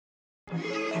Hey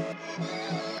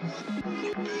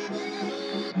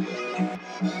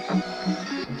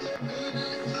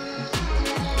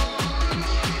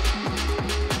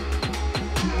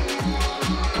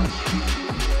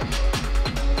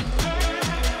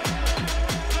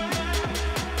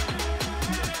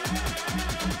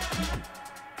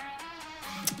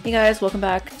guys, welcome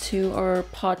back to our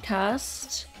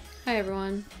podcast. Hi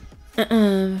everyone. Been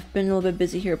a little bit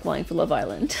busy here applying for Love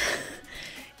Island.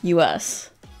 US.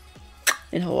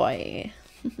 In Hawaii.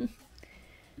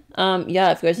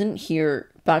 Yeah, if you guys didn't hear,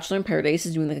 Bachelor in Paradise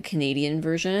is doing like a Canadian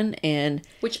version, and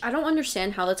Which I don't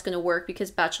understand how that's gonna work, because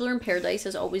Bachelor in Paradise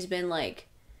has always been like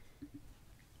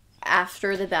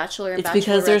after the Bachelor and it's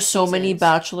because there's so many seasons.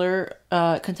 Bachelor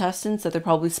contestants that they're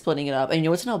probably splitting it up. And you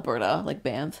know it's in Alberta, like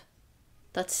Banff.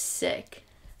 That's sick.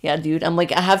 Yeah, dude. I'm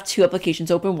like, I have 2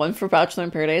 applications open, one for Bachelor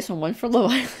in Paradise and one for Love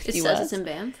Island. It US. says it's in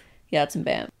Banff. Yeah, it's in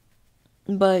Banff.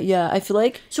 But yeah, I feel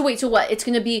like So wait, so what? It's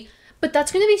gonna be, but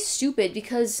that's gonna be stupid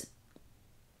because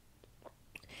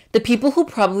the people who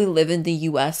probably live in the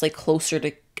US, like closer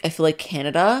to, I feel like,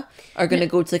 Canada, are gonna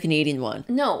go to the Canadian one.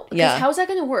 no, because Yeah. how's that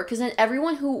gonna work? Because then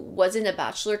everyone who wasn't a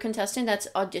Bachelor contestant that's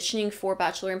auditioning for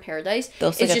Bachelor in Paradise They'll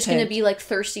is still get just gonna picked. be like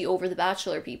thirsty over the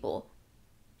Bachelor people.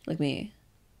 Like me.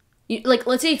 Like,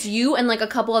 let's say it's you and like a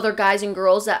couple other guys and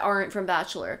girls that aren't from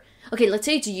Bachelor. Okay, let's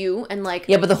say it's you and like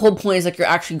Yeah, but the whole point is like you're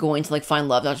actually going to like find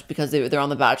love, not just because they're on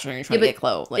The Bachelor and you're trying to get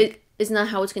close. Like, isn't that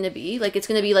how it's gonna be? Like, it's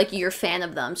gonna be like you're a fan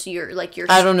of them, so you're like you're.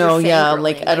 I don't know. you're Yeah, fangirling.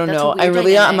 like I don't that's a know. I weird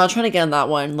really I'm dynamic. not trying to get on that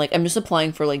one. Like I'm just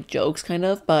applying for like jokes, kind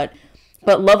of. But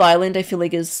Love Island, I feel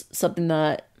like is something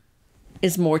that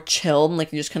is more chill and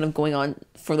like you're just kind of going on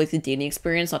for like the dating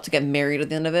experience, not to get married at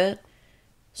the end of it.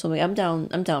 So like I'm down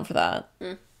for that.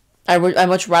 I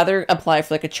much rather apply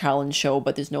for like a challenge show,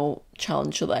 but there's no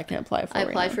challenge show that I can apply for. I right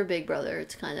applied now. for Big Brother.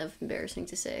 It's kind of embarrassing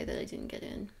to say that I didn't get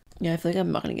in. Yeah, I feel like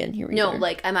I'm not gonna get in here. No, either.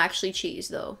 like I'm actually cheese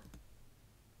though.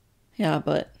 Yeah,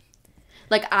 but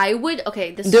Like I would.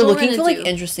 Okay, this they're is what looking we're for gonna like do.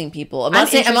 interesting people. I'm not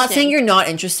saying you're not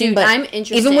interesting, Dude, but I'm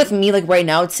interesting. even with me, like right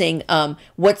now, it's saying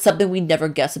what's something we never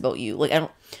guess about you. Like I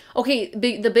don't. Okay,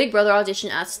 the Big Brother audition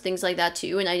asked things like that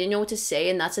too, and I didn't know what to say,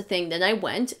 and that's the thing. Then I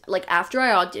went, like, after I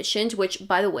auditioned, which,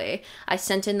 by the way, I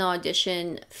sent in the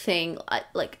audition thing,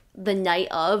 like, the night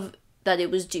of that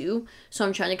it was due, so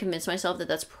I'm trying to convince myself that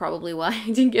that's probably why I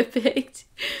didn't get picked.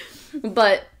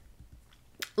 But,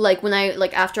 like, when I,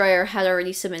 like, after I had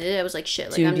already submitted it, I was like,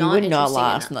 shit, like, Dude, I'm you not would not interested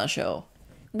last in on that show.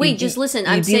 Wait, You'd just be- listen,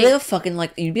 I'm you'd be saying... like a fucking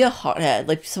like you'd be a hothead.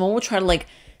 Like someone would try to like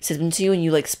sit into you and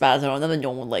you like spaz out on them and no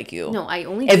one would like you. No, I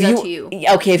only do that to you.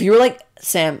 Okay, if you were like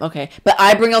Sam, okay, but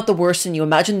I bring out the worst in you.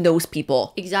 Imagine those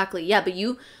people. Exactly, yeah,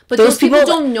 but those people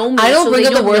don't know me, I don't so bring they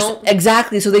out the don't worst. know...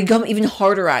 Exactly, so they come even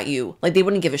harder at you. Like they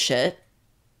wouldn't give a shit.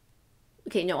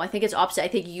 Okay, no, I think it's opposite. I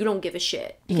think you don't give a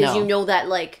shit. Because No. you know that,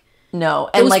 like... No,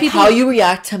 and Those like people- how you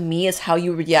react to me is how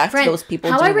you react Friend, to those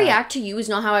people. How I doing that. react to you is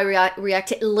not how I react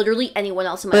to literally anyone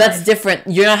else in my But life. that's different.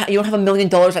 You don't have $1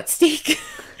 million at stake.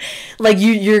 Like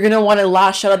you're gonna want to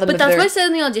lash out at them. But if that's they're- what I said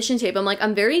in the audition tape. I'm like,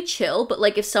 I'm very chill, but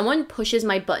like if someone pushes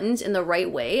my buttons in the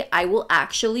right way, I will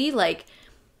actually like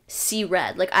see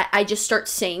red. Like I just start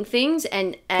saying things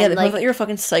and Yeah, they like thought you're a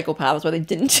fucking psychopath. That's why they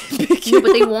didn't pick you. no,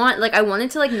 but they want like I wanted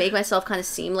to like make myself kind of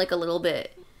seem like a little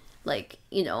bit like,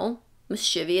 you know,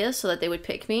 mischievous so that they would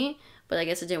pick me, but I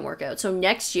guess it didn't work out. So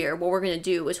next year what we're going to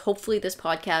do is hopefully this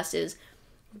podcast is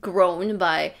grown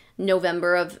by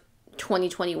November of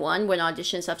 2021 when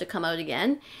auditions have to come out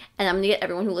again, and I'm going to get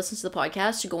everyone who listens to the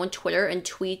podcast to go on Twitter and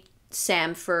tweet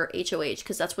Sam for HOH,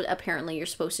 because that's what apparently you're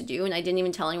supposed to do, and I didn't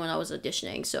even tell anyone I was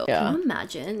auditioning. So Yeah. Can you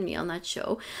imagine me on that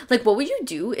show? Like, what would you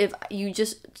do if you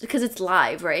just, because it's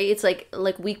live, right? It's like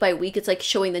week by week, it's like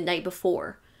showing the night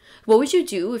before. What would you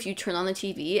do if you turn on the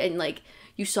TV and like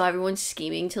you saw everyone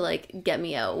scheming to like get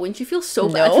me out? Wouldn't you feel so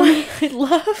bad for me? I'd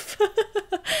laugh.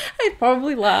 I'd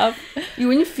probably laugh. You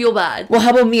wouldn't feel bad. Well, how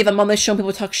about me? If I'm on this show and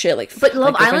people talk shit, like... But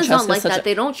Love like Island's not like Francesca's that.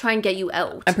 They don't try and get you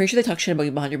out. I'm pretty sure they talk shit about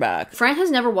you behind your back. Fran has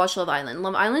never watched Love Island.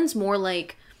 Love Island's more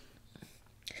like...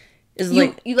 It's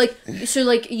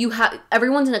you have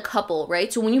everyone's in a couple,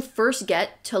 right? So when you first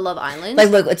get to Love Island, like,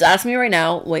 look, let's ask me right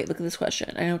now. Wait, look at this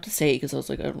question. I know what to say because I was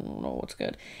like, I don't know what's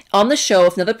good. On the show,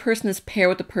 if another person is paired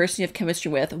with the person you have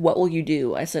chemistry with, what will you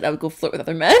do? I said I would go flirt with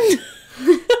other men.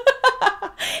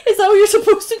 Is that what you're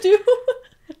supposed to do?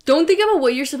 don't think about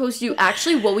what you're supposed to do.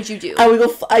 Actually, what would you do? I would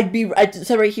go. I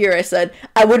said right here. I said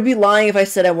I would be lying if I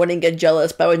said I wouldn't get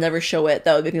jealous, but I would never show it.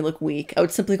 That would make me look weak. I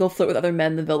would simply go flirt with other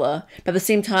men in the villa, but at the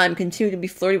same time, continue to be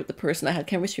flirty with the person I had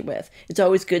chemistry with. It's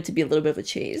always good to be a little bit of a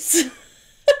chase.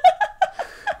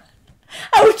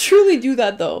 I would truly do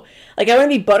that though. Like I wouldn't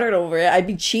be buttered over it. I'd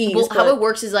be cheese. Well, but... how it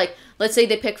works is like, let's say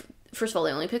they pick first of all,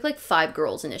 they only pick like 5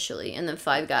 girls initially, and then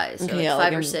 5 guys, so Okay, like yeah, 5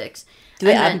 like, or 6. Do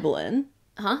they And add then- people in?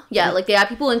 Huh? Yeah, like they add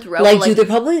people in throughout. Like, but, dude, they're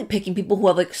probably picking people who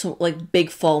have like some like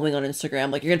big following on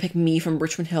Instagram. Like, you're gonna pick me from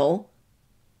Richmond Hill.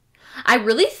 I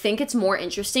really think it's more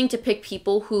interesting to pick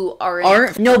people who aren't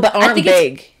aren't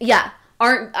big. Yeah,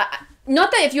 aren't.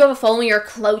 Not that if you have a following, you're a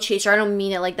clout chaser. I don't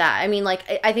mean it like that. I mean, like,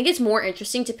 I think it's more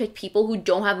interesting to pick people who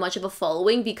don't have much of a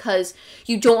following because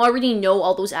you don't already know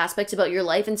all those aspects about your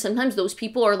life, and sometimes those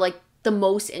people are like the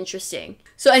most interesting.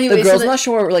 So anyway, The girls I'm not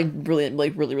sure were like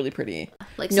really pretty.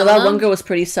 like, You know, that one girl was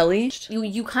pretty Sally.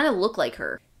 You kind of look like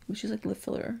her. She's like lip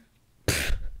filler.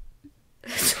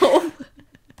 So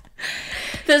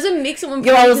doesn't make someone.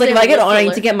 Yo, I was like, if I get on, I need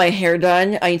filler. to get my hair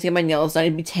done. I need to get my nails done. I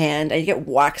need to be tanned. I need to get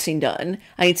waxing done.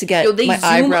 I need to get They my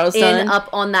zoom eyebrows in done. up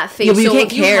on that face. Yeah, but you so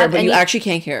can't if you care. have But any- you actually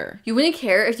can't care. You wouldn't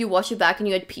care if you washed it back and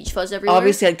you had peach fuzz everywhere.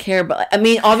 Obviously, I'd care, but I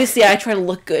mean, obviously, I try to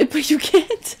look good, but you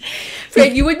can't.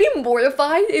 Fred, you would be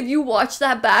mortified if you watched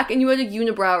that back and you had a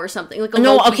unibrow or something. Like a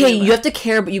No, low-key okay, unibrow. you have to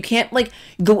care, but you can't like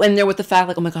go in there with the fact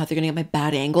like, oh my god, they're gonna get my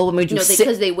bad angle. I'm gonna do No,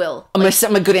 because they will. I'm gonna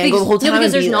set my good angle the whole time. because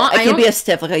and there's be, not- I I can't be don't- as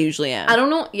stiff like I usually am. I don't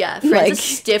know. Yeah, Fred's Like- a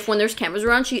stiff when there's cameras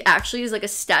around. She actually is like a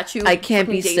statue. I can't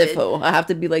be fucking David. stiffo. I have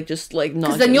to be like just like not.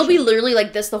 Because then you'll be literally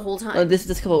like this the whole time. This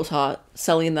couple was hot.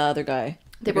 Sally and the other guy.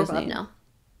 They What's broke his up name? now.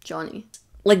 Johnny.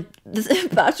 Like this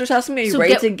bachelor's asking me, are you So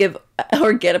ready get- to give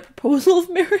or get a proposal of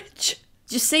marriage?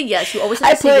 Just say yes. You always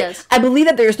have to say yes. I believe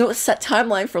that there is no set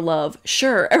timeline for love.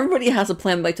 Sure, everybody has a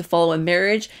plan they'd like to follow, and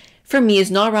marriage, for me,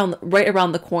 is not right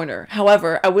around the corner.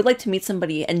 However, I would like to meet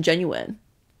somebody and genuine.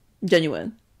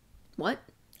 What?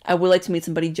 I would like to meet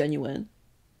somebody genuine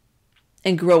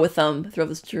and grow with them throughout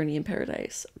this journey in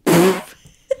paradise.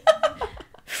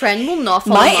 Friend will not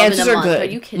fall My in love answers in a are month. good. Are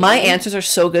you kidding My me? answers are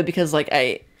so good because like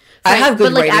I Friend, have good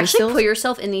but like writing actually skills. put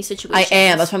yourself in these I situations.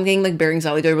 am. That's why I'm getting like bare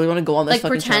anxiety. Do I really want to go on this like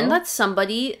fucking pretend show? that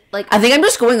somebody like. I think I'm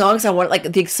just going on because I want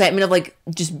like the excitement of like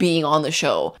just being on the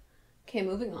show. Okay,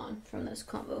 moving on from this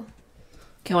combo.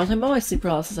 Okay, I want to talk about my sleep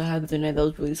paralysis I had the other night. That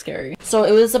was really scary. So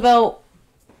it was about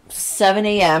 7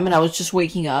 a.m. and I was just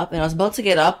waking up and I was about to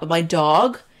get up, but my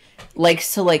dog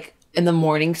likes to like in the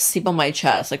morning sleep on my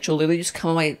chest. Like she'll literally just come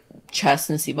on my chest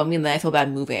and sleep on me, and then I feel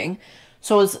bad moving.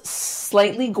 So I was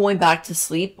slightly going back to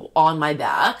sleep on my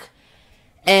back,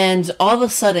 and all of a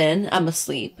sudden I'm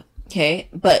asleep. Okay,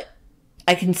 but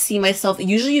I can see myself.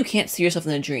 Usually you can't see yourself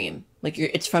in a dream. Like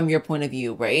it's from your point of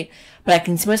view, right? But I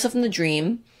can see myself in the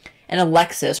dream, and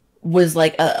Alexis was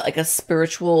like a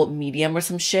spiritual medium or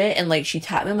some shit, and like she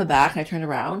tapped me on the back, and I turned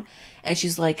around, and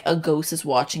she's like, a ghost is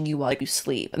watching you while you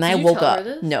sleep. And then Did I you woke tell her up.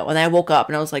 this? No, and then I woke up,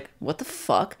 and I was like, what the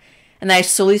fuck? And then I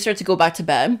slowly started to go back to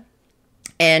bed,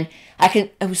 and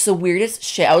it was the weirdest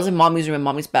shit. I was in mommy's room in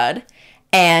mommy's bed,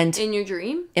 and In your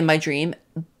dream? in my dream,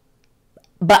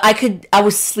 but I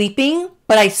was sleeping,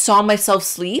 but I saw myself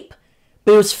sleep,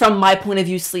 but it was from my point of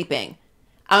view sleeping.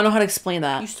 I don't know how to explain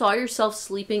that. You saw yourself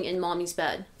sleeping in mommy's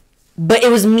bed. But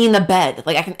it was me in the bed.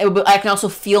 Like I can also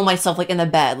feel myself like in the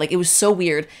bed. Like it was so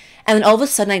weird. And then all of a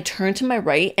sudden I turned to my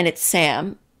right and it's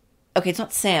Sam. Okay, it's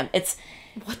not Sam. It's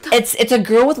a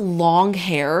girl with long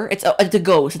hair. It's a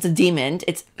ghost. It's a demon.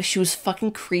 She was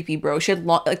fucking creepy, bro. She had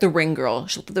like the ring girl.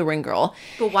 She looked like the ring girl.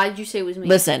 But why did you say it was me?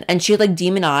 Listen, and she had like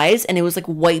demon eyes and it was like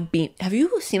white beam. Have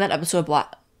you seen that episode of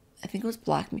Black? I think it was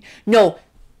Black Me. No,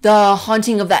 the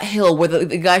Haunting of that hill where the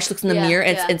guy she looks in the Yeah, mirror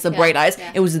and yeah, it's the yeah, bright eyes.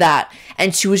 yeah. It was that.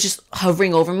 And she was just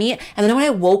hovering over me. And then when I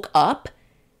woke up,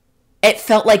 it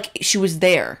felt like she was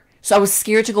there. So I was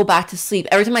scared to go back to sleep.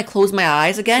 Every time I closed my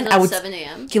eyes again, It's I not would 7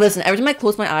 a.m. Okay, listen, every time I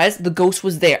closed my eyes, the ghost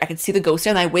was there. I could see the ghost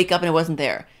there, and I wake up and it wasn't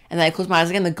there. And then I closed my eyes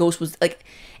again, the ghost was like,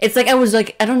 it's like I was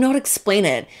like, I don't know how to explain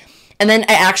it. And then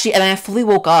I fully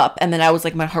woke up, and then I was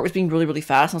like, my heart was beating really, really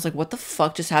fast. And I was like, what the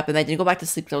fuck just happened? I didn't go back to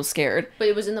sleep because I was scared. But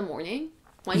it was in the morning?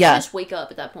 Why didn't Yeah. you just wake up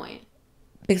at that point?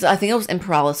 Because I think I was in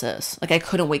paralysis. Like I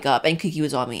couldn't wake up, and Kiki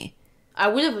was on me. I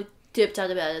would have dipped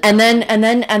out of bed. At And that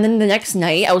then point. the next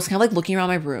night, I was kind of like looking around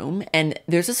my room, and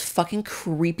there's this fucking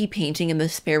creepy painting in the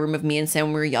spare room of me and Sam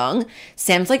when we were young.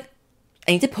 Sam's like,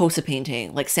 I need to post a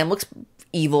painting. Like Sam looks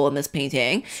evil in this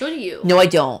painting. So do you. No, I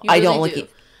don't. You I really don't look. do.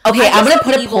 Okay, I I'm just gonna look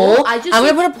put a evil. poll. I just I'm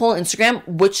gonna look- put a poll on Instagram.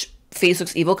 Which face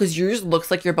looks evil? Because yours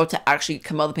looks like you're about to actually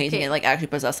come out of the painting Okay. and like actually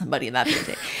possess somebody in that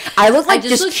painting. I look like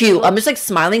just just look cute. evil. I'm just like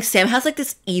smiling. Sam has like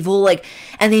this evil like,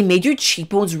 and they made your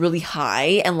cheekbones really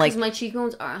high and like Because my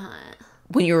cheekbones are high.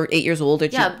 when you were 8 years old.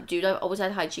 Yeah, dude, I've always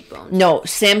had high cheekbones. No,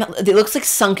 Sam. It looks like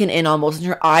sunken in almost, and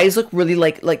her eyes look really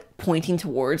like pointing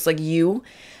towards like you.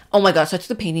 Oh my gosh! So I took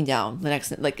the painting down the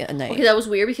next like a night. Okay, that was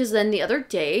weird because then the other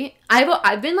day,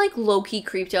 I've been like low key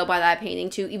creeped out by that painting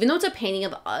too, even though it's a painting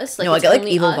of us. Like No, I it's get like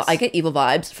only evil. us. I get evil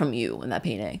vibes from you in that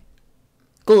painting.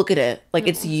 Go look at it. Like,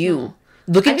 it's you.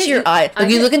 Look into your eye. Like,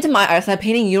 you look into my eyes, that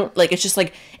painting, you don't, like, it's just,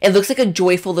 like, it looks like a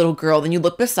joyful little girl. Then you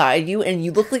look beside you, and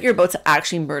you look like you're about to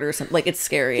actually murder something. Like, it's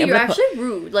scary. You're actually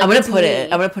rude. Like, I'm gonna put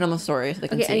it on the story so they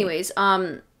can see. Okay, anyways,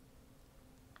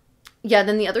 yeah,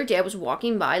 then the other day I was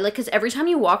walking by, like, because every time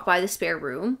you walk by the spare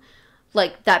room,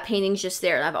 like, that painting's just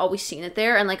there, and I've always seen it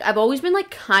there, and, like, I've always been,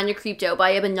 like, kind of creeped out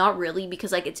by it, but not really,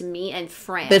 because, like, it's me and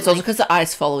Fran. But it's also because the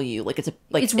eyes follow you. Like,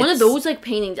 it's one of those, like,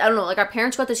 paintings. I don't know, like, our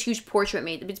parents got this huge portrait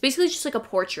made. It's basically just, like, a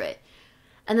portrait.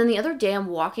 And then the other day I'm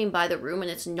walking by the room,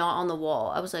 and it's not on the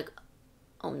wall. I was like,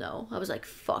 oh, no. I was like,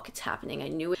 fuck, it's happening. I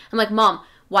knew it. I'm like, Mom,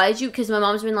 why did you, because my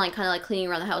mom's been, like, kind of, like, cleaning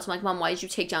around the house. I'm like, Mom, why did you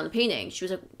take down the painting? She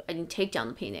was like, I didn't take down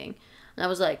the painting. And I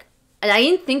was like, and I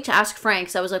didn't think to ask Frank,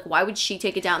 because I was like, why would she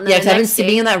take it down? And then because I've been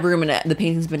sitting in that room, and the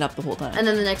painting's been up the whole time. And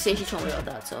then the next day she told me about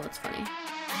that, so it's funny.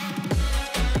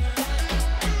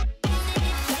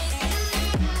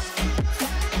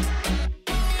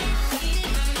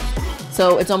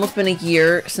 So it's almost been a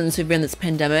year since we've been in this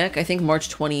pandemic. I think March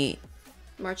 16th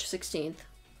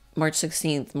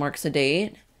marks the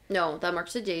date. No, that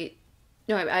marks the date.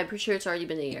 No, I'm pretty sure it's already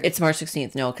been a year. It's March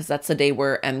 16th, no, because that's the day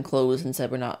where M closed and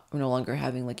said we're no longer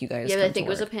having, like, you guys. Yeah, but I think it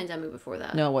was a pandemic before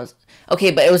that. No, it was.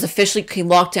 Okay, but it was officially,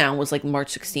 lockdown was, like,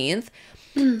 March 16th.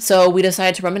 So we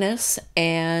decided to reminisce,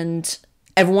 and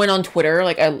everyone on Twitter,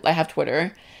 like, I have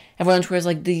Twitter. Everyone on Twitter is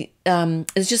like,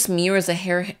 it's just me, or is the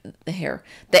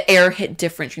air hit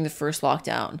different during the first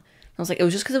lockdown? And I was like, it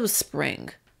was just because it was spring.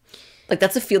 Like,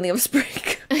 that's a feeling of spring.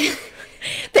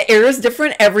 The air is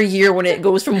different every year when it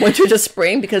goes from winter to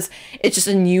spring, because it's just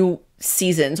a new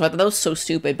season. So I thought that was so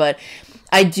stupid. But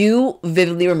I do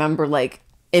vividly remember, like,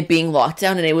 it being locked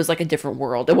down, and it was like a different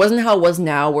world. It wasn't how it was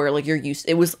now, where, like,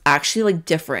 it was actually, like,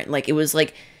 different. Like, it was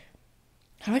like,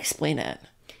 how do I explain it?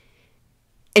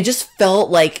 It just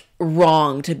felt like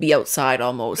wrong to be outside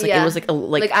almost. Like, yeah. It was like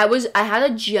I had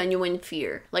a genuine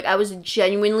fear. Like, I was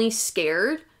genuinely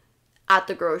scared at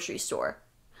the grocery store.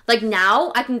 Like,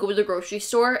 now I can go to the grocery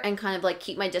store and kind of, like,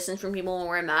 keep my distance from people and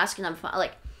wear a mask, and I'm fine.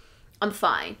 Like, I'm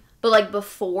fine. But, like,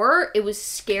 before, it was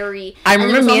scary. I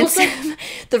remember me and Sam,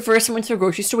 the first time we went to a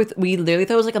grocery store, we literally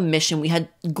thought it was, like, a mission. We had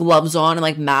gloves on and,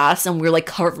 like, masks, and we were, like,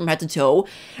 covered from head to toe.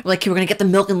 We're like, okay, we're gonna get the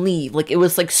milk and leave. Like, it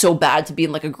was, like, so bad to be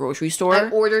in, like, a grocery store. I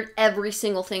ordered every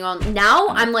single thing on. Now,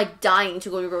 I'm, like, dying to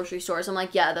go to grocery stores. I'm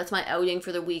like, yeah, that's my outing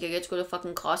for the week. I get to go to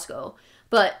fucking Costco.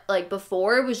 But, like,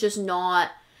 before, it was just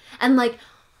not. And, like,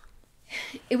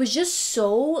 it was just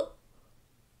so,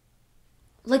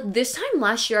 like, this time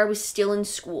last year I was still in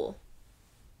school.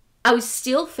 I was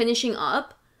still finishing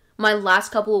up my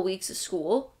last couple of weeks of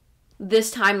school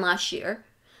this time last year.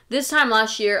 This time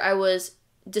last year I was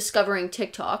discovering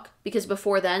TikTok, because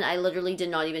before then I literally did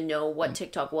not even know what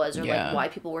TikTok was, or like why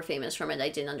people were famous from it. I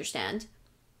didn't understand.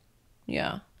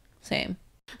 Yeah, same.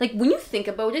 Like, when you think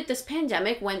about it, this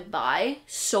pandemic went by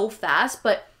so fast,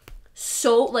 but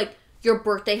so, like, your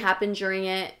birthday happened during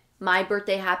it. My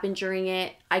birthday happened during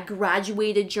it. I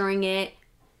graduated during it.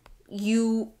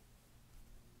 You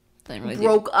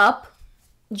broke up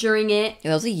during it.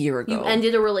 Yeah, that was a year ago. You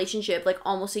ended a relationship, like,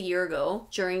 almost a year ago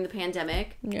during the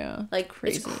pandemic. Yeah. Like,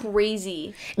 crazy. It's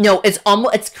crazy. No,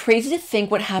 it's crazy to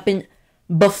think what happened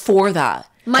before that.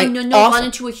 My nonna got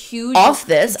into a huge,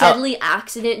 deadly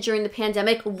accident during the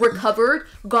pandemic, recovered,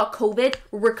 got COVID,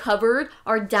 recovered.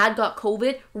 Our dad got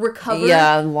COVID, recovered.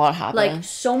 Yeah, a lot happened. Like,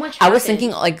 so much happened. I was thinking,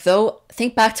 like, though,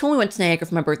 think back to when we went to Niagara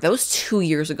for my birthday. That was 2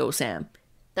 years ago, Sam.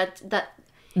 That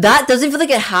doesn't feel like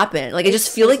it happened. Like, it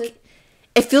just feels like,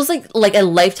 it feels like a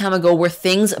lifetime ago, where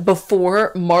things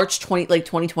before March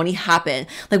 2020 happened.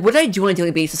 Like, what did I do on a daily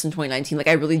basis in 2019? Like,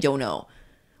 I really don't know.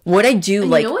 What I do,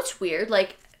 and like... You know what's weird?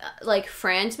 Like,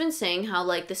 Fran's been saying how,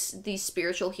 like, these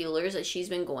spiritual healers that she's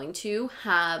been going to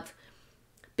have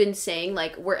been saying,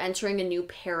 like, we're entering a new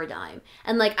paradigm.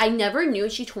 And, like, I never knew.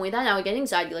 She told me that, and I would get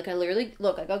anxiety. Like, I literally,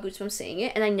 look, I got goosebumps saying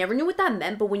it, and I never knew what that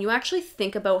meant. But when you actually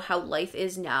think about how life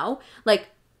is now, like,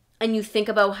 and you think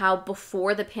about how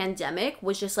before the pandemic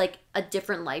was just, like, a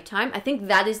different lifetime, I think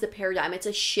that is the paradigm. It's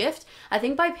a shift. I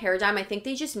think by paradigm, I think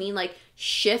they just mean, like,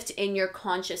 shift in your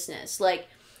consciousness. Like,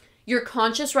 you're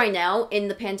conscious right now in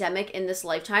the pandemic, in this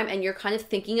lifetime, and you're kind of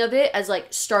thinking of it as, like,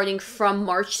 starting from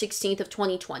March 16th of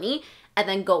 2020 and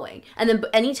then going. And then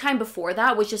any time before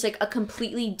that was just, like, a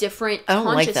completely different consciousness. I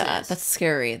don't like that. That's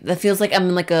scary. That feels like I'm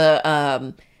in, like,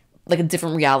 a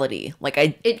different reality. Like,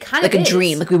 it kind of like a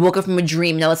dream. Like, we woke up from a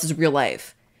dream. Now this is real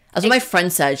life. That's what my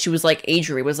friend said. She was like,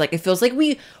 Adri was like, it feels like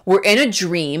we were in a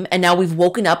dream and now we've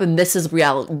woken up and this is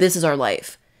reality. This is our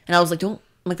life. And I was like,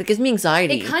 that gives me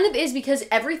anxiety. It kind of is, because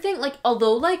everything, like,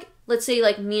 although, like, let's say,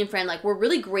 like, me and Fran, like, we're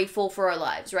really grateful for our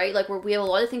lives, right? Like, we have a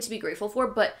lot of things to be grateful for,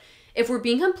 but if we're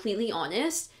being completely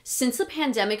honest, since the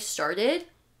pandemic started,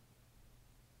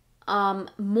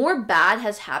 more bad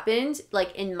has happened,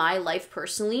 like, in my life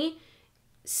personally,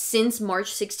 since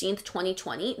March 16th,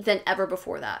 2020 than ever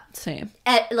before that. Same.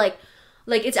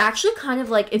 Like, it's actually kind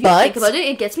of like, if you think about it,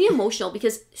 it gets me emotional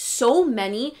because so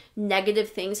many negative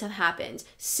things have happened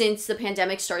since the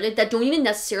pandemic started that don't even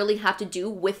necessarily have to do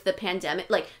with the pandemic,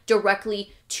 like,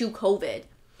 directly to COVID.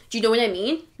 Do you know what I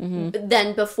mean? Mm-hmm.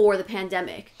 Than before the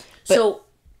pandemic. But so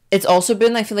it's also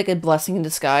been, I feel like, a blessing in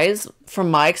disguise.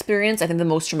 From my experience, I think the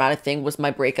most traumatic thing was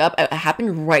my breakup. It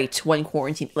happened right when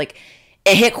quarantine, like,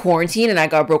 it hit quarantine and I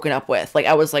got broken up with. Like,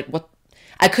 I was like, what?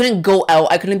 I couldn't go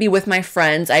out. I couldn't be with my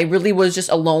friends. I really was just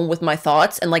alone with my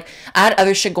thoughts. And, like, I had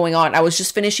other shit going on. I was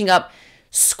just finishing up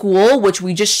school, which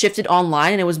we just shifted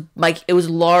online. And it was, like, it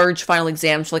was large final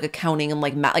exams for, like, accounting and,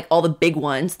 like, math, like, all the big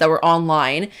ones that were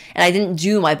online. And I didn't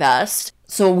do my best.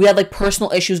 So we had, like,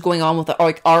 personal issues going on with,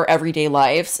 like, our everyday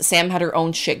lives. Sam had her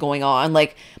own shit going on.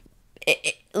 Like,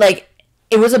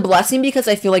 it was a blessing because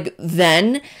I feel like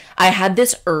then I had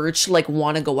this urge to, like,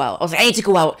 want to go out. I was like, I need to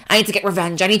go out. I need to get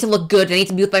revenge. I need to look good. I need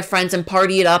to be with my friends and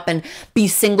party it up and be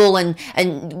single and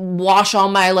wash all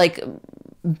my, like,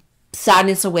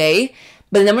 sadness away.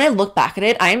 But then when I look back at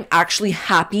it, I'm actually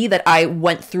happy that I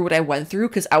went through what I went through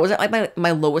because I was at, like,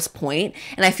 my lowest point.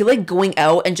 And I feel like going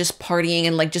out and just partying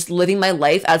and, like, just living my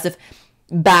life as if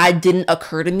bad didn't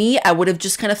occur to me, I would have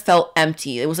just kind of felt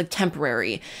empty. It was, like,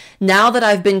 temporary. Now that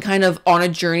I've been kind of on a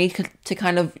journey to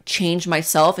kind of change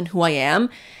myself and who I am,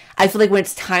 I feel like when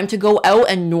it's time to go out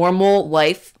and normal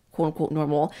life, quote unquote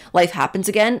normal life happens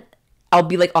again, I'll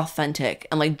be, like, authentic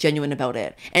and, like, genuine about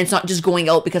it. And it's not just going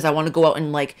out because I want to go out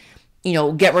and, like, you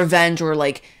know, get revenge or,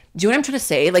 like, do you know what I'm trying to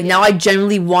say? Like, now I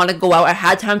genuinely want to go out. I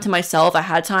had time to myself. I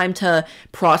had time to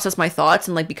process my thoughts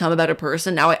and, like, become a better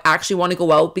person. Now I actually want to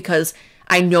go out because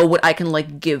I know what I can,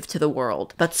 like, give to the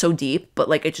world. That's so deep, but,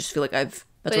 like, I just feel like that's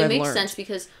what I've learned. But it makes sense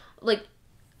because, like,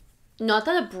 not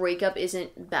that a breakup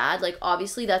isn't bad. Like,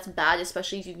 obviously that's bad,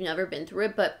 especially if you've never been through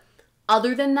it. But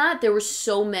other than that, there were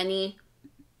so many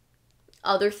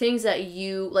other things that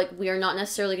we are not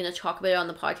necessarily going to talk about it on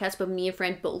the podcast, but me and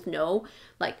Fran both know,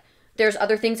 like, there's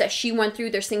other things that she went through.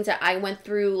 There's things that I went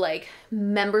through. Like,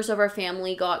 members of our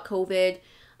family got COVID.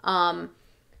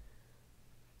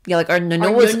 Yeah, like, our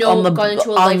Nono was on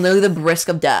the brisk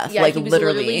of death. Yeah, like, he was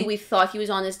literally. We thought he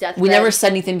was on his deathbed. We never said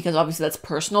anything because obviously that's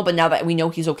personal, but now that we know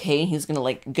he's okay and he's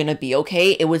gonna be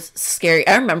okay, it was scary.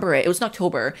 I remember it. It was in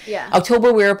October. Yeah.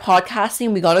 October, we were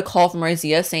podcasting. We got a call from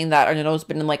Razia saying that our Nono's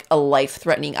been in, like, a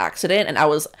life-threatening accident, and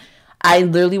I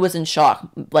literally was in shock.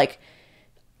 Like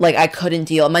I couldn't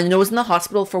deal. My Nono was in the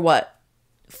hospital for what?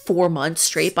 4 months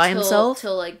straight by himself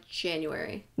till like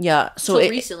January. Yeah, so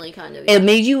recently, kind of. Yeah. It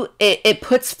made you. It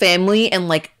puts family and,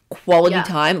 like, quality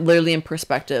time literally in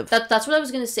perspective. That's what I was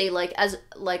gonna say. Like,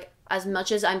 as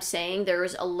much as I'm saying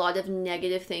there's a lot of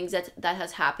negative things that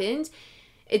has happened,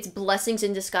 it's blessings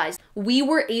in disguise. We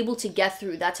were able to get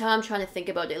through. That's how I'm trying to think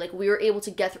about it. Like, we were able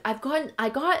to get through. I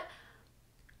got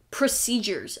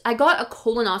procedures. I got a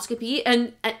colonoscopy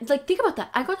and like, think about that.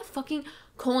 I got a fucking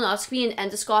colonoscopy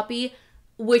and endoscopy.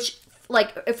 Which,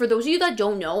 like, for those of you that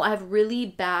don't know, I have really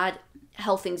bad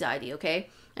health anxiety, okay?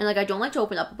 And, like, I don't like to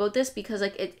open up about this because,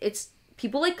 like, it's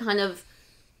people, like, kind of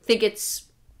think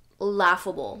it's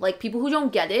laughable. Like, people who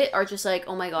don't get it are just like,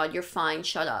 oh my god, you're fine,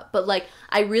 shut up. But, like,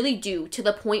 I really do, to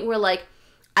the point where, like,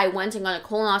 I went and got a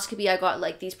colonoscopy, I got,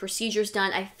 like, these procedures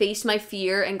done, I faced my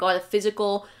fear and got a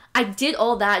physical. I did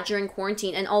all that during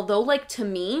quarantine, and although, like, to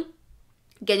me,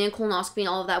 getting a colonoscopy and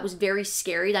all of that was very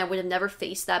scary, and I would have never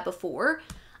faced that before,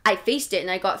 I faced it and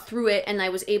I got through it and I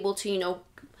was able to, you know,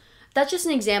 that's just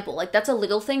an example. Like, that's a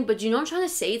little thing, but you know what I'm trying to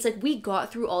say? It's like, we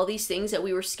got through all these things that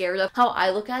we were scared of. How I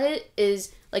look at it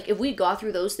is, like, if we got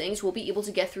through those things, we'll be able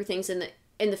to get through things in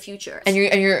the future. And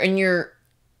you're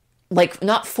like,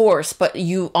 not forced, but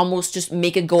you almost just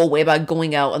make it go away by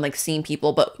going out and, like, seeing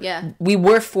people. But yeah, we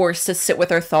were forced to sit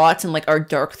with our thoughts and, like, our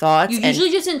dark thoughts. You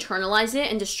usually just internalize it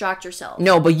and distract yourself.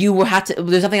 No, but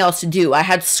there's nothing else to do. I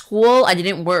had school. I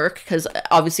didn't work because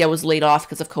obviously I was laid off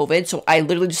because of COVID. So I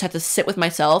literally just had to sit with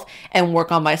myself and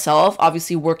work on myself.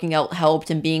 Obviously, working out helped,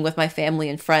 and being with my family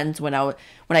and friends when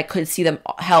I could see them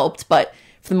helped. But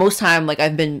for the most time, like,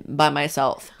 I've been by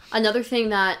myself. Another thing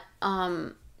that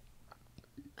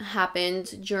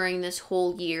happened during this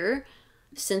whole year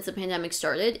since the pandemic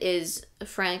started is,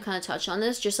 Fran kind of touched on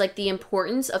this, just, like, the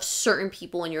importance of certain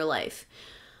people in your life.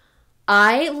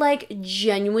 I, like,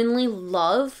 genuinely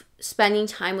love spending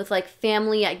time with, like,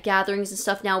 family at gatherings and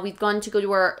stuff. Now, we've gone to go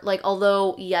to our, like,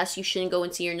 although, yes, you shouldn't go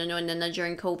and see your Nono and Nana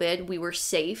during COVID, we were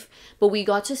safe, but we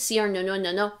got to see our Nono and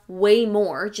Nana way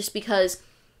more just because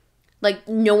like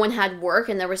no one had work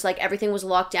and there was like everything was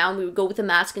locked down. We would go with a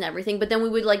mask and everything, but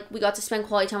then we got to spend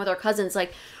quality time with our cousins.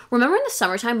 Like, remember in the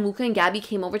summertime, Luca and Gabby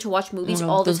came over to watch movies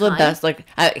all the time? Those are the best. Like,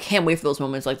 I can't wait for those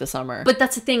moments, like the summer. But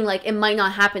that's the thing, like, it might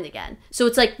not happen again. So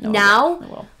it's like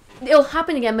now it'll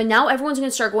happen again, but now everyone's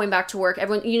gonna start going back to work.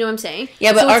 Everyone, you know what I'm saying?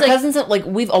 Yeah, but so our cousins, like,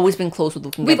 we've always been close with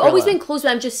Luke and Gabriella. We've always been close, but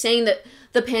I'm just saying that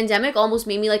the pandemic almost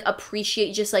made me, like,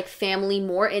 appreciate just, like, family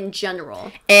more in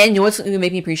general. And you know what's going to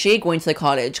make me appreciate? Going to the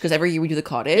cottage. Because every year we do the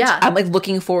cottage. Yeah. I'm, like,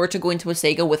 looking forward to going to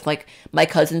Wasaga with, like, my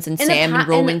cousins and Sam and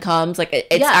Roman comes. Like,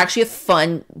 it's actually a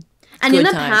fun And in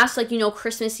the time. past, like, you know,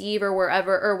 Christmas Eve or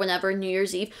wherever, or whenever, New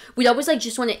Year's Eve, we'd always, like,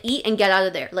 just want to eat and get out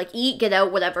of there. Like, eat, get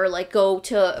out, whatever. Like, go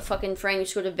to fucking Fran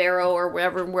used to go to Vero or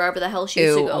wherever the hell she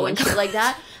used to go and shit like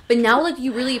that. But now, like,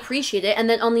 you really appreciate it. And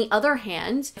then on the other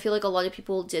hand, I feel like a lot of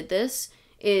people did this,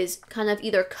 is kind of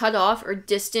either cut off or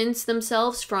distance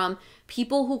themselves from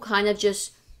people who kind of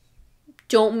just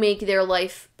don't make their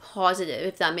life positive,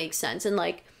 if that makes sense. And,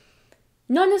 like,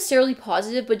 not necessarily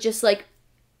positive, but just, like,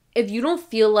 if you don't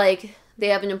feel like they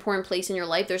have an important place in your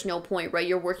life, there's no point, right?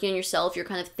 You're working on yourself. You're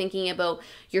kind of thinking about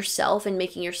yourself and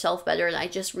making yourself better. And I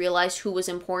just realized who was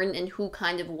important and who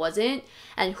kind of wasn't,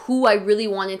 and who I really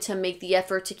wanted to make the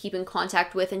effort to keep in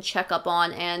contact with and check up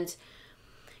on. And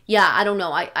yeah, I don't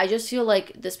know. I just feel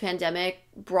like this pandemic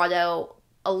brought out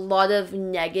a lot of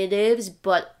negatives,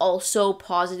 but also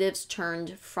positives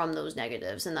turned from those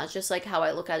negatives. And that's just, like, how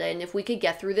I look at it. And if we could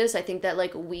get through this, I think that,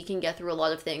 like, we can get through a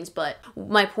lot of things. But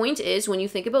my point is, when you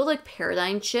think about, like,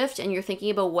 paradigm shift and you're thinking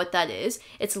about what that is,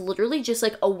 it's literally just,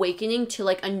 like, awakening to,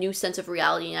 like, a new sense of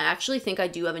reality. And I actually think I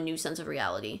do have a new sense of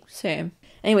reality. Same.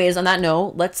 Anyways, on that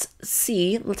note, let's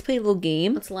play a little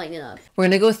game. Let's lighten it up. We're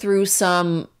going to go through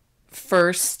some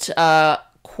first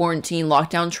quarantine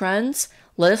lockdown trends.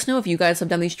 Let us know if you guys have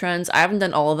done these trends. I haven't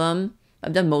done all of them.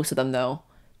 I've done most of them though.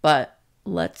 But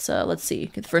let's see.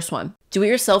 Okay, the first one. Do it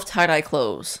yourself tie-dye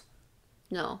clothes.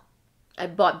 No. I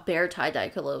bought bare tie-dye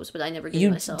clothes, but I never did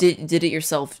it myself. You did it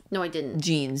yourself. No, I didn't.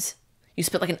 Jeans. You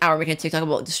spent like an hour making a TikTok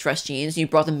about distressed jeans. And you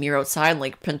brought the mirror outside and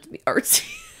like pretended to be artsy.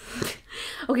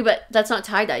 Okay, but that's not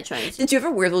tie-dye trends. Did you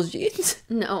ever wear those jeans?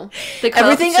 No. The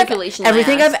circulation.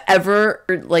 Everything I've ever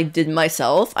like did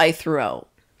myself, I threw out.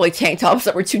 Like tank tops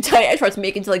that were too tight, I tried to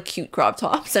make into like cute crop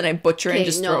tops, and I butcher and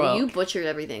just throw out. You butchered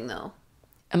everything though.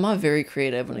 I'm not very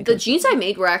creative when it comes. The jeans I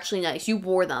made were actually nice. You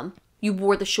wore them. You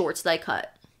wore the shorts that I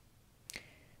cut.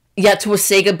 Yeah, to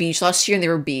Wasaga Beach last year, and they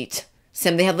were beat.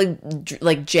 Sam, they had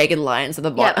like jagged lines at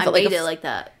the bottom. Yeah, I made it like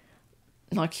that.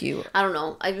 Not cute. I don't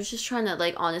know. I was just trying to,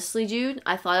 like, honestly, dude,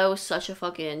 I thought I was such a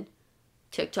fucking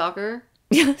TikToker.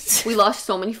 Yes. We lost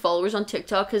so many followers on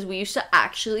TikTok because we used to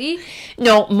actually...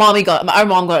 No, our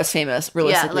mom got us famous,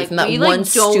 realistically, from that one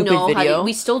stupid video.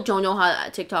 We still don't know how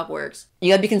TikTok works.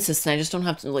 You gotta be consistent. I just don't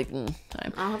have to, like, time.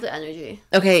 I don't have the energy.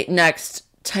 Okay, next.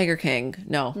 Tiger King.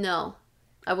 No. No.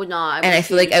 I would not. I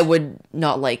feel like I would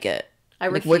not like it. I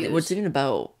refuse. What's it even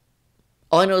about?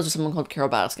 All I know is there's someone called Carol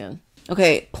Baskin.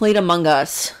 Okay, played Among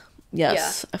Us.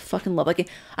 Yes, yeah. I fucking love that game.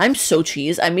 I'm so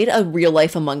cheese. I made a real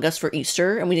life Among Us for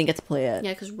Easter, and we didn't get to play it.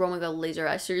 Yeah, because Roman got laser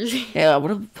eye surgery. Yeah,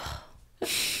 what a...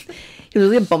 He was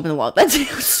really a bump in the wall. That day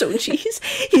was so cheese.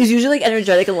 He was usually like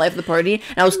energetic and life of the party,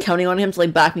 and I was counting on him to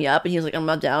like back me up, and he was like, "I'm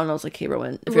not down." And I was like, "Hey,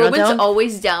 Roman, if you're not down,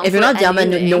 always down. If you're not down,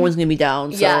 then no one's gonna be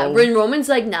down." So. Yeah, when Roman's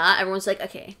like, "Nah," everyone's like,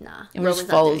 "Okay, nah." Everyone just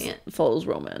follows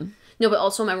Roman. No, but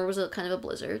also remember, it was kind of a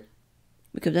blizzard.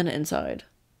 We could have done it inside.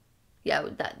 Yeah,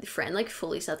 that friend like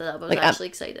fully set that up. I was actually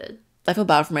excited. I feel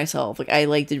bad for myself. Like I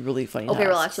like did really funny. Okay,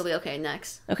 relax. You'll be okay.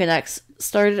 Next. Okay, next.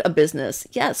 Started a business.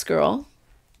 Yes, girl.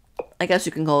 I guess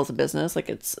you can call it a business. Like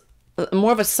it's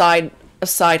more of a side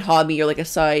hobby or like a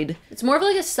side. It's more of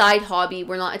like a side hobby.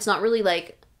 It's not really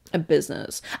like a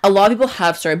business. A lot of people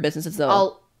have started businesses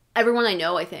though. Everyone I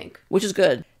know, I think. Which is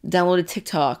good. Downloaded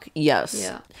TikTok. Yes.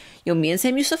 Yeah. Yo, me and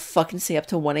Sam used to fucking stay up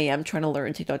to 1 a.m. trying to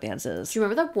learn TikTok dances. Do you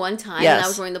remember that one time when I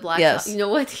was wearing the black top? You know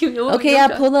what? Okay, yeah,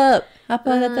 pull up. Up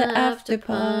at the after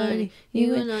party.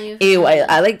 You and I. Ew,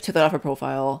 I like took that off her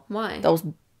profile. Why? That was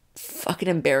fucking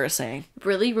embarrassing.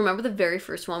 Really? Remember the very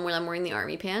first one when I'm wearing the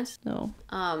army pants? No.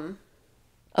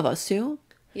 Of us two?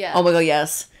 Yeah. Oh my god,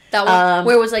 yes. That one?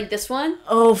 Where it was like this one?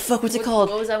 Oh, fuck, what's it called?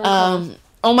 What was that one called?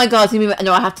 Oh my god,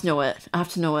 no, I have to know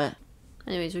it.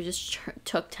 Anyways, we just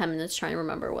took 10 minutes trying to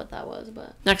remember what that was,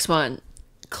 but... Next one.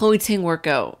 Chloe Ting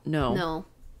workout. No.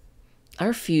 I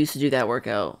refuse to do that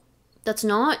workout. It's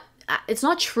not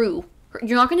true.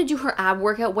 You're not going to do her ab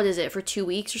workout, what is it, for 2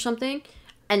 weeks or something?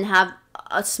 And have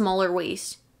a smaller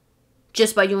waist.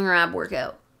 Just by doing her ab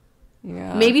workout.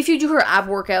 Yeah. Maybe if you do her ab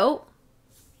workout,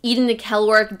 eat in a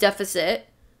caloric deficit,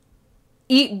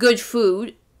 eat good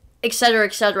food,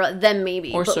 etc., then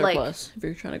maybe. Or but surplus, if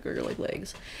you're trying to grow your, like,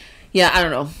 legs. Yeah, I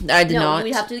don't know. I did not. No,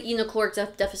 we'd have to eat in a caloric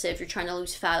deficit if you're trying to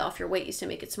lose fat off your waist to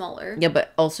make it smaller. Yeah,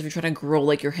 but also if you're trying to grow,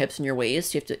 like, your hips and your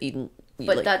waist, you have to eat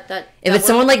but like, that if it's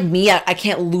someone like me, I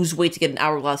can't lose weight to get an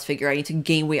hourglass figure. I need to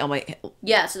gain weight on my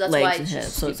so that's legs why and it's hips.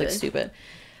 just So it's, like, stupid.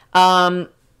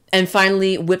 And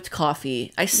finally, whipped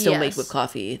coffee. I still make Yes. whipped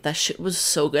coffee. That shit was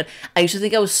so good. I used to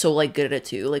think I was so, like, good at it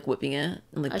too, like whipping it.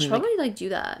 And, like, I should probably like do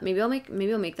that. Maybe I'll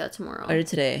make that tomorrow. I did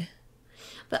today.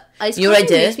 But iced You know what I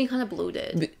coffee did? makes me kind of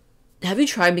bloated. Have you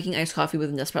tried making iced coffee with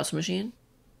an espresso machine?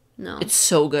 No. It's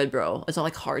so good, bro. It's not,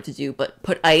 like, hard to do, but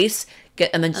put ice,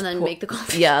 and then make the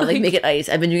coffee. Yeah, like, make it ice.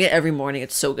 I've been doing it every morning.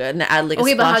 It's so good. And I add, like, a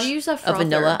Okay, but how splash do you use that of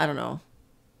vanilla. frother? I don't know.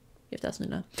 You have to ask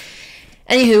Nina.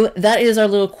 Anywho, that is our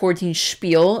little quarantine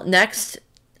spiel. Next,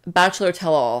 Bachelor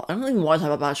Tell All. I don't even want to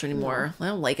talk about Bachelor anymore. I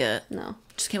don't like it. No.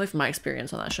 Just can't wait for my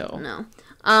experience on that show. No.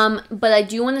 But I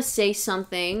do want to say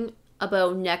something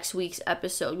about next week's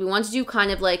episode. We want to do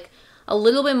kind of like a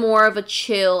little bit more of a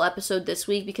chill episode this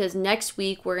week because next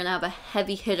week we're going to have a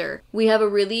heavy hitter. We have a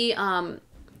really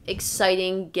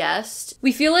exciting guest.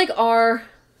 We feel like our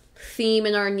theme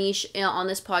and our niche on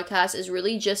this podcast is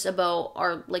really just about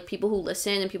our like people who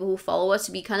listen and people who follow us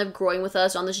to be kind of growing with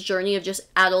us on this journey of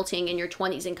just adulting in your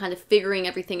 20s and kind of figuring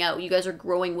everything out. You guys are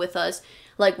growing with us.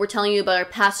 Like, we're telling you about our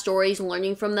past stories,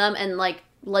 learning from them, and like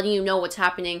letting you know what's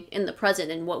happening in the present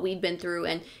and what we've been through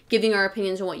and giving our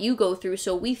opinions on what you go through.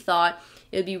 So we thought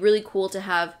it would be really cool to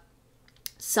have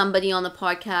somebody on the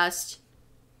podcast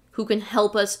who can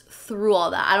help us through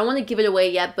all that. I don't want to give it away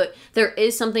yet, but there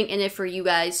is something in it for you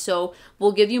guys. So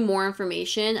we'll give you more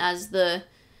information as the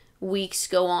weeks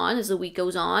go on, as the week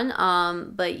goes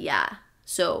on. But yeah,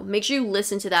 so make sure you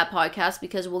listen to that podcast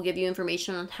because we'll give you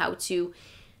information on how to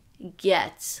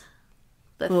get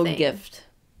the Little thing. gift.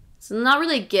 It's not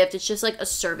really a gift. It's just like a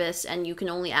service, and you can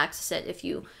only access it if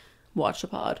you Watch the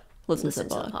pod. Listen to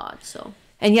the pod. So.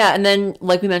 And yeah, and then,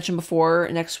 like we mentioned before,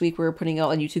 next week we're putting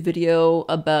out a YouTube video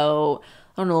about,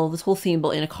 I don't know, this whole theme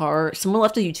about in a car. Someone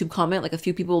left a YouTube comment, like a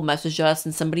few people messaged us,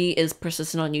 and somebody is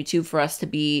persistent on YouTube for us to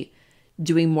be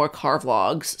doing more car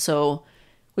vlogs. So,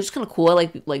 which is kind of cool. I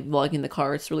like vlogging in the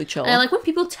car. It's really chill. And I like when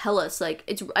people tell us,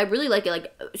 like, I really like it.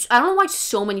 Like, I don't know why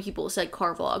so many people said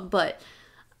car vlog, but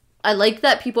I like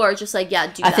that people are just like, yeah,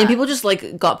 do that. I think people just,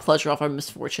 like, got pleasure off our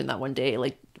misfortune that one day,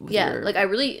 like, like, I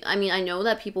mean, I know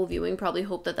that people viewing probably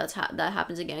hope that that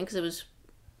happens again, because it was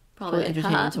probably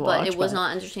entertaining to watch, but it was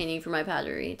not entertaining for my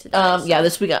battery today. So. Yeah,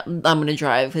 this week I'm gonna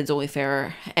drive. It's only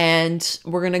fair, and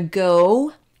we're gonna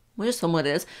go. We'll just film what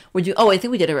it is. We're doing. Oh, I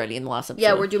think we did already in the last episode.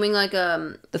 Yeah, we're doing like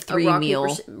the three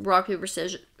meal rock paper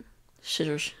scissors.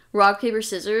 Shitters. Rock paper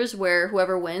scissors, where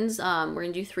whoever wins, we're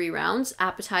gonna do 3 rounds: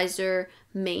 appetizer,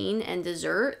 main, and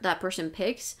dessert. That person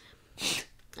picks.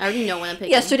 I already know what I'm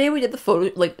picking. Yesterday we did the photo,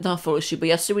 like, not photo shoot, but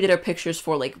yesterday we did our pictures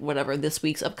for, like, whatever, this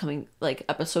week's upcoming, like,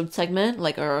 episode segment,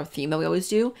 like, our theme that we always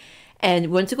do. And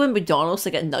we went to go to McDonald's to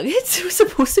get nuggets. It was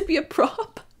supposed to be a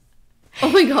prop.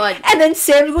 Oh my god. And then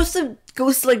Sam goes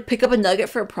to like, pick up a nugget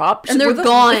for a prop. And they're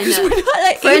gone.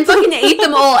 Fran fucking ate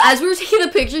them all. As we were taking the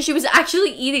picture, she was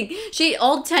actually eating. She ate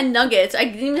all 10 nuggets. I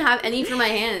didn't even have any for my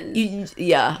hands.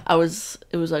 Yeah, it was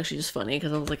actually just funny,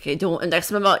 because I was like, hey, don't, next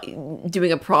time I'm not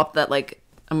doing a prop that, like,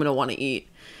 I'm gonna want to eat.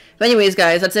 But anyways,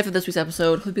 guys, that's it for this week's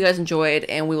episode. Hope you guys enjoyed,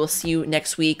 and we will see you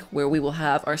next week where we will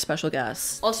have our special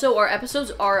guests. Also, our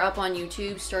episodes are up on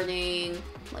YouTube starting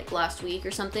like last week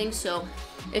or something. So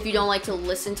if you don't like to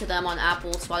listen to them on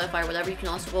Apple, Spotify, or whatever, you can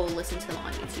also go listen to them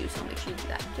on YouTube. So make sure you do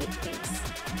that. Okay,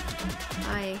 thanks.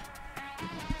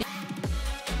 Bye.